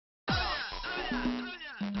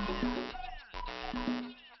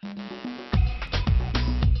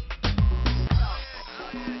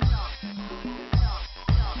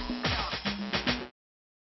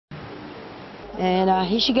And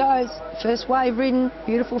here she goes. First wave ridden,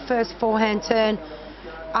 beautiful first forehand turn.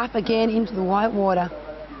 Up again into the white water.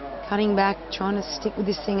 Cutting back, trying to stick with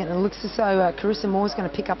this thing. And it looks as though Carissa Moore's going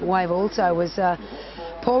to pick up a wave also. Was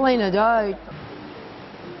Pauline Ado.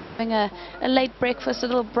 Having a late breakfast, a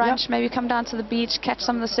little brunch, maybe come down to the beach, catch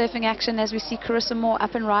some of the surfing action as we see Carissa Moore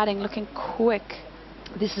up and riding, looking quick.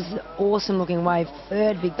 This is an awesome looking wave.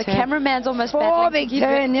 Third big turn. The cameraman's almost Four big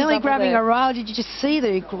turn, nearly grabbing a rail. Did you just see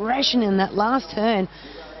the aggression in that last turn?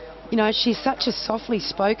 You know, she's such a softly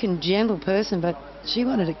spoken, gentle person, but she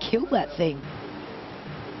wanted to kill that thing.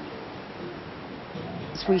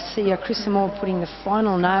 As we see Carissa Moore putting the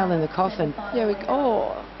final nail in the coffin. There we go.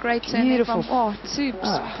 Oh, great turn. Beautiful. Two.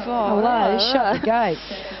 Hello, shut the gate.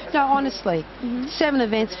 No, honestly, 7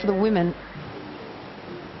 events for the women.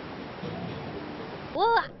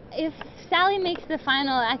 Well, if Sally makes the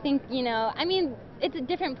final, I think, you know, I mean, it's a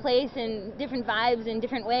different place and different vibes and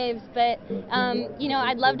different waves, but, you know,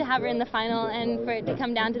 I'd love to have her in the final and for it to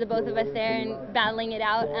come down to the both of us there and battling it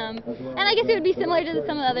out. And I guess it would be similar to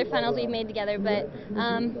some of the other finals we've made together, but,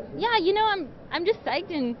 yeah, you know, I'm just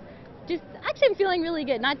psyched and actually I'm feeling really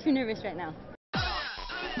good, not too nervous right now.